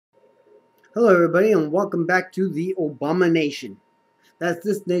Hello, everybody, and welcome back to the Obama Nation. That's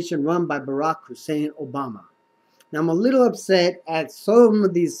this nation run by Barack Hussein Obama. Now, I'm a little upset at some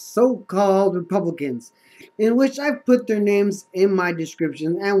of these so-called Republicans, in which I've put their names in my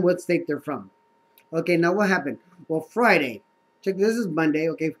description and what state they're from. Okay, now what happened? Well, Friday, check this is Monday.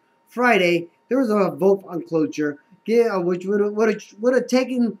 Okay, Friday there was a vote on cloture, which would have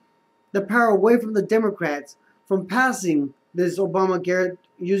taken the power away from the Democrats from passing this Obamacare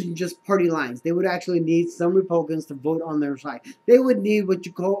using just party lines. They would actually need some Republicans to vote on their side. They would need what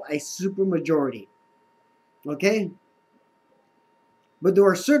you call a supermajority. Okay? But there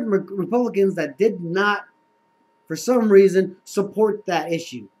are certain Republicans that did not, for some reason, support that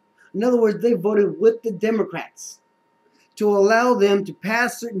issue. In other words, they voted with the Democrats to allow them to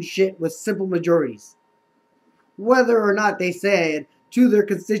pass certain shit with simple majorities. Whether or not they said to their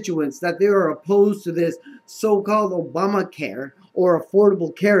constituents that they are opposed to this so-called Obamacare or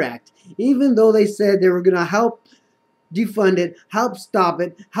Affordable Care Act, even though they said they were going to help defund it, help stop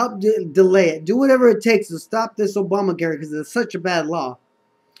it, help delay it, do whatever it takes to stop this Obamacare because it's such a bad law,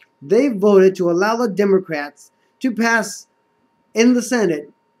 they voted to allow the Democrats to pass in the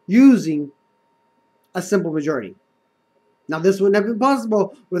Senate using a simple majority. Now, this wouldn't have been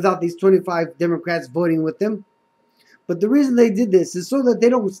possible without these 25 Democrats voting with them. But the reason they did this is so that they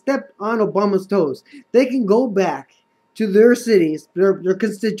don't step on Obama's toes. They can go back to their cities, their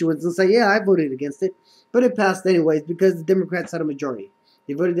constituents, and say, yeah, I voted against it. But it passed anyways because the Democrats had a majority.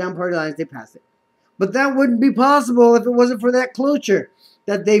 They voted down party lines, they passed it. But that wouldn't be possible if it wasn't for that cloture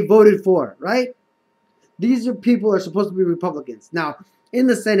that they voted for, right? These are people who are supposed to be Republicans. Now, in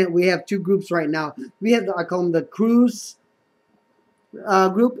the Senate, we have two groups right now. We have, I call them the Cruz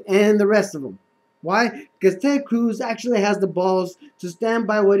group and the rest of them. Why? Because Ted Cruz actually has the balls to stand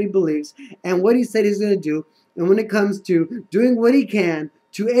by what he believes and what he said he's going to do. And when it comes to doing what he can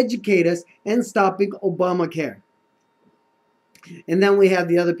to educate us and stopping Obamacare. And then we have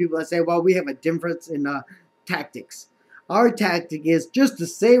the other people that say, well, we have a difference in tactics. Our tactic is just to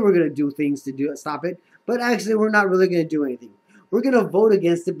say we're going to do things to stop it, but actually we're not really going to do anything. We're going to vote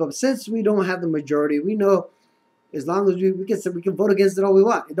against it, but since we don't have the majority, we know as long as we can vote against it all we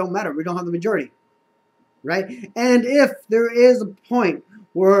want. It don't matter. We don't have the majority. Right? And if there is a point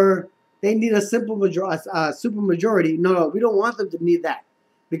where they need a simple super majority, no, we don't want them to need that.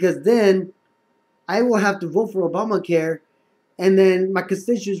 Because then I will have to vote for Obamacare, and then my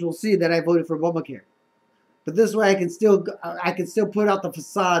constituents will see that I voted for Obamacare. But this way I can still put out the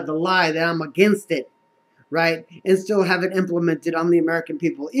facade, the lie that I'm against it, right? And still have it implemented on the American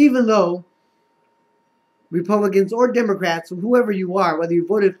people. Even though Republicans or Democrats, whoever you are, whether you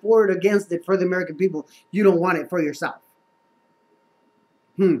voted for it or against it for the American people, you don't want it for yourself.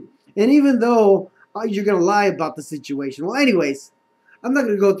 And even though you're going to lie about the situation. Well, anyways, I'm not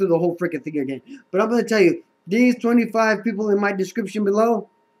going to go through the whole freaking thing again. But I'm going to tell you, these 25 people in my description below,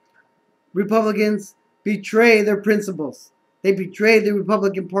 Republicans betray their principles. They betrayed the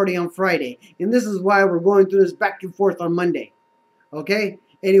Republican Party on Friday. And this is why we're going through this back and forth on Monday. Okay?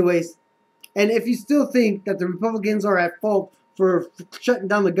 Anyways. And if you still think that the Republicans are at fault for shutting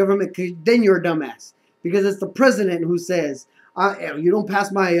down the government, then you're a dumbass. Because it's the president who says, you don't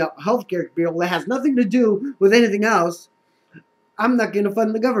pass my health care bill that has nothing to do with anything else, I'm not going to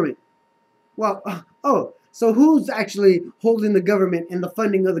fund the government. Well, so who's actually holding the government and the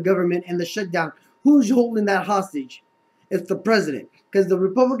funding of the government and the shutdown? Who's holding that hostage? It's the president. Because the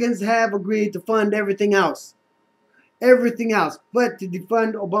Republicans have agreed to fund everything else. Everything else, but to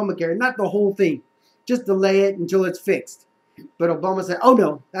defund Obamacare, not the whole thing. Just delay it until it's fixed. But Obama said, oh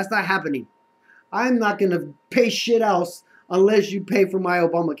no, that's not happening. I'm not going to pay shit else unless you pay for my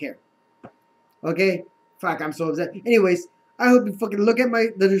Obamacare. Okay? Fuck, I'm so upset. Anyways, I hope you fucking look at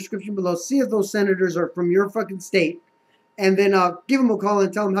the description below. See if those senators are from your fucking state. And then give them a call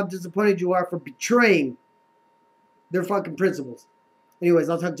and tell them how disappointed you are for betraying their fucking principles. Anyways,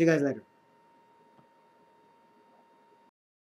 I'll talk to you guys later.